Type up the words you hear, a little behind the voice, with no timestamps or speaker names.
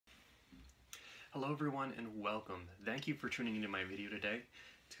Hello everyone and welcome. Thank you for tuning into my video today.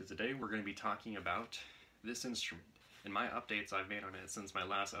 Because today we're going to be talking about this instrument and my updates I've made on it since my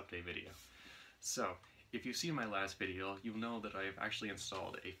last update video. So, if you see in my last video, you'll know that I've actually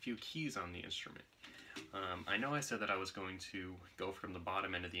installed a few keys on the instrument. I know I said that I was going to go from the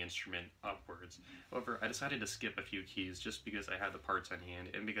bottom end of the instrument upwards. However, I decided to skip a few keys just because I had the parts on hand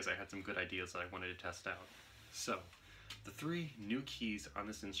and because I had some good ideas that I wanted to test out. So, the three new keys on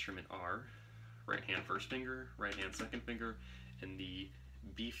this instrument are right hand first finger, right hand second finger, and the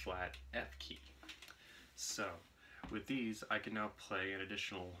B flat F key. So, with these, I can now play an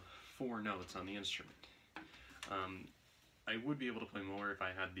additional 4 notes on the instrument. I would be able to play more if I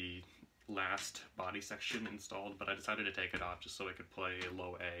had the last body section installed, but I decided to take it off just so I could play a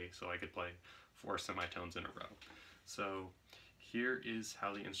low A, so I could play 4 semitones in a row. So, here is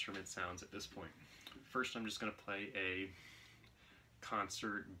how the instrument sounds at this point. First, I'm just going to play a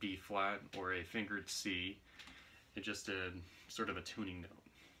concert B flat or a fingered C. It's just a sort of a tuning note.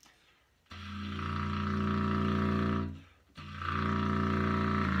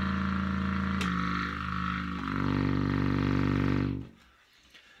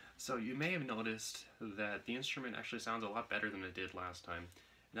 So you may have noticed that the instrument actually sounds a lot better than it did last time,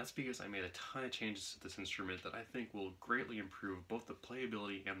 and that's because I made a ton of changes to this instrument that I think will greatly improve both the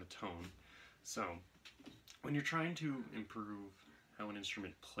playability and the tone. So, when you're trying to improve how an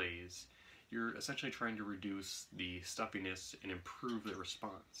instrument plays, you're essentially trying to reduce the stuffiness and improve the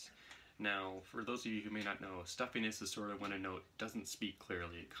response. Now, for those of you who may not know, stuffiness is sort of when a note doesn't speak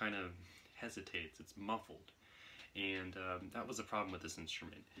clearly. It kind of hesitates, it's muffled. And that was a problem with this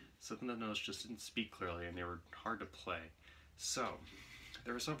instrument. Some of the notes just didn't speak clearly and they were hard to play. So,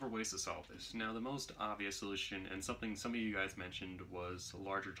 there are several ways to solve this. Now, the most obvious solution, and something some of you guys mentioned, was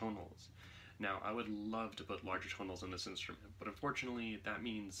larger tone holes. Now, I would love to put larger tone holes in this instrument, but unfortunately that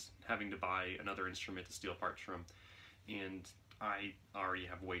means having to buy another instrument to steal parts from, and I already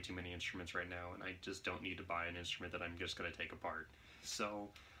have way too many instruments right now, and I just don't need to buy an instrument that I'm just going to take apart. So,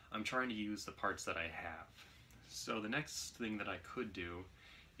 I'm trying to use the parts that I have. So the next thing that I could do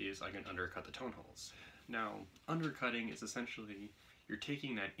is I can undercut the tone holes. Now, undercutting is essentially, you're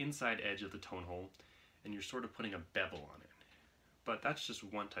taking that inside edge of the tone hole and you're sort of putting a bevel on it. But that's just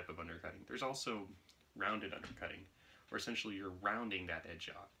one type of undercutting. There's also rounded undercutting, where essentially you're rounding that edge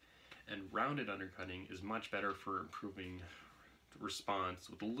off. And rounded undercutting is much better for improving response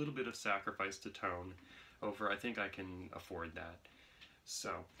with a little bit of sacrifice to tone. However, I think I can afford that. So,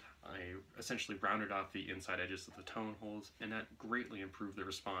 I essentially rounded off the inside edges of the tone holes, and that greatly improved the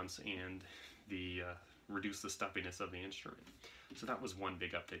response and the reduced the stuffiness of the instrument. So that was one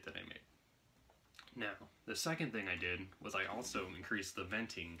big update that I made. Now, the second thing I did was I also increased the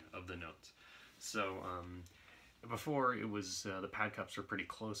venting of the notes. So, before it was, the pad cups were pretty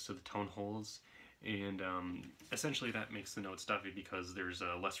close to the tone holes, and essentially that makes the note stuffy because there's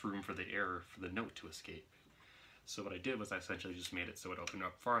less room for the air for the note to escape. So what I did was I essentially just made it so it opened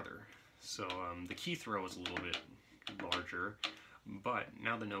up farther. So the key throw is a little bit larger, but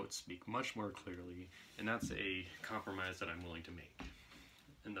now the notes speak much more clearly, and that's a compromise that I'm willing to make.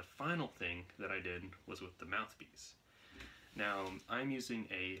 And the final thing that I did was with the mouthpiece. Now, I'm using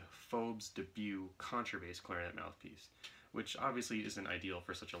a Phobes debut contrabass clarinet mouthpiece, which obviously isn't ideal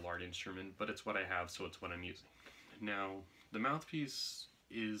for such a large instrument, but it's what I have, so it's what I'm using. Now, the mouthpiece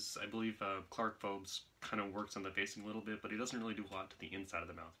is, I believe, Clark Phobes kind of works on the facing a little bit, but he doesn't really do a lot to the inside of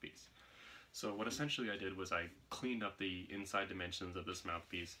the mouthpiece. So what essentially I did was I cleaned up the inside dimensions of this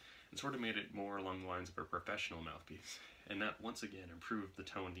mouthpiece and sort of made it more along the lines of a professional mouthpiece. And that, once again, improved the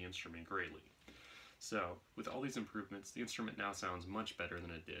tone of the instrument greatly. So, with all these improvements, the instrument now sounds much better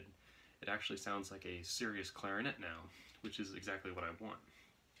than it did. It actually sounds like a serious clarinet now, which is exactly what I want.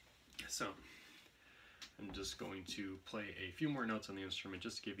 So, I'm just going to play a few more notes on the instrument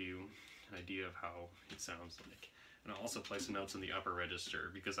just to give you an idea of how it sounds like. And I'll also play some notes in the upper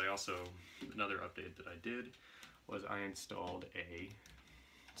register because another update that I did was I installed a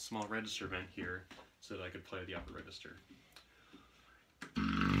small register vent here so that I could play the upper register.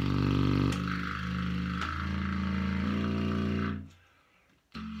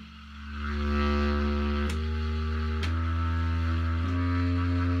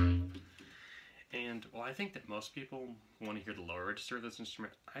 And while I think that most people want to hear the lower register of this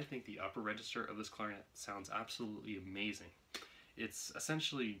instrument, I think the upper register of this clarinet sounds absolutely amazing. It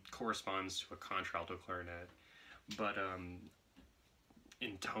essentially corresponds to a contralto clarinet, but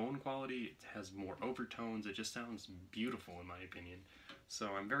in tone quality, it has more overtones. It just sounds beautiful in my opinion.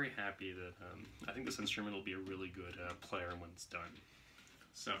 So I'm very happy that I think this instrument will be a really good player when it's done.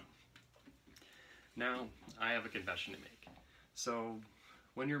 So now I have a confession to make. So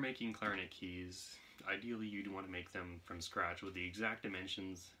when you're making clarinet keys, ideally you'd want to make them from scratch with the exact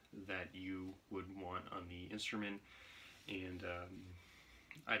dimensions that you would want on the instrument, and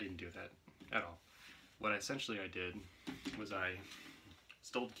I didn't do that at all. What essentially I did was I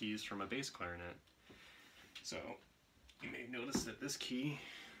stole the keys from a bass clarinet. So you may notice that this key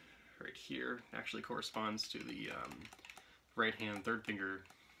right here actually corresponds to the right hand third finger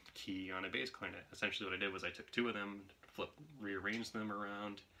key on a bass clarinet. Essentially what I did was I took two of them, rearranged them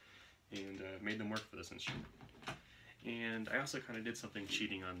around, and made them work for this instrument. And I also kind of did something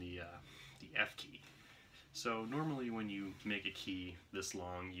cheating on the F key. So normally when you make a key this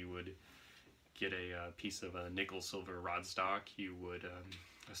long, you would get a piece of a nickel silver rod stock. You would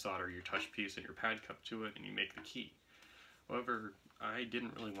solder your touch piece and your pad cup to it, and you make the key. However, I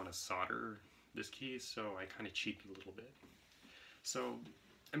didn't really want to solder this key, so I kind of cheated a little bit. So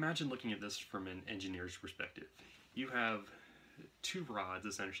imagine looking at this from an engineer's perspective. You have two rods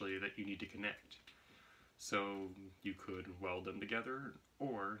essentially that you need to connect. So you could weld them together,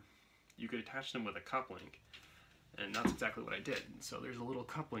 or you could attach them with a coupling. And that's exactly what I did. So there's a little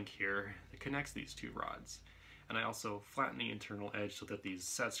coupling here that connects these two rods. And I also flattened the internal edge so that these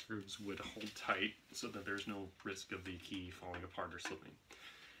set screws would hold tight so that there's no risk of the key falling apart or slipping.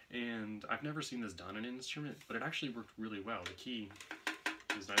 And I've never seen this done in an instrument, but it actually worked really well. The key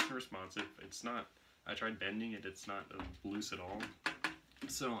is nice and responsive. It's not, I tried bending it, it's not loose at all.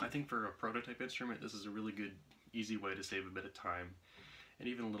 So I think for a prototype instrument, this is a really good, easy way to save a bit of time and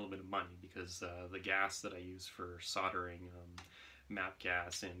even a little bit of money, because the gas that I use for soldering, MAP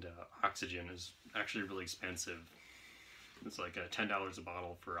gas and oxygen, is actually really expensive. It's like $10 a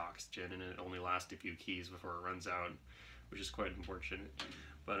bottle for oxygen, and it only lasts a few keys before it runs out, which is quite unfortunate.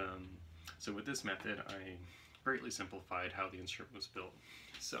 But so with this method, I greatly simplified how the instrument was built.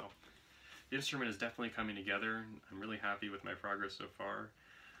 So the instrument is definitely coming together. I'm really happy with my progress so far.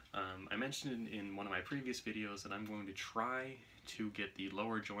 I mentioned in one of my previous videos that I'm going to try to get the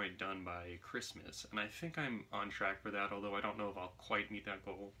lower joint done by Christmas, and I think I'm on track for that, although I don't know if I'll quite meet that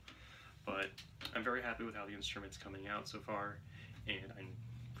goal. But I'm very happy with how the instrument's coming out so far, and I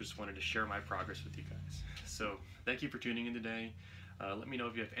just wanted to share my progress with you guys. So thank you for tuning in today. Let me know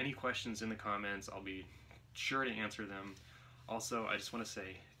if you have any questions in the comments. I'll be sure to answer them. Also, I just want to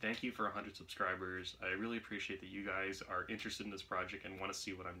say thank you for 100 subscribers. I really appreciate that you guys are interested in this project and want to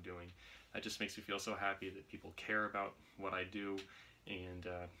see what I'm doing. That just makes me feel so happy that people care about what I do and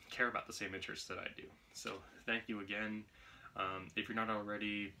care about the same interests that I do. So thank you again. If you're not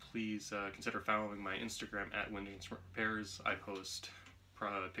already, please consider following my Instagram at @WindInstrumentRepairs. I post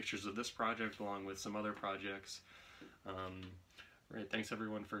pictures of this project along with some other projects. Right, thanks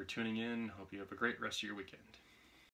everyone for tuning in. Hope you have a great rest of your weekend.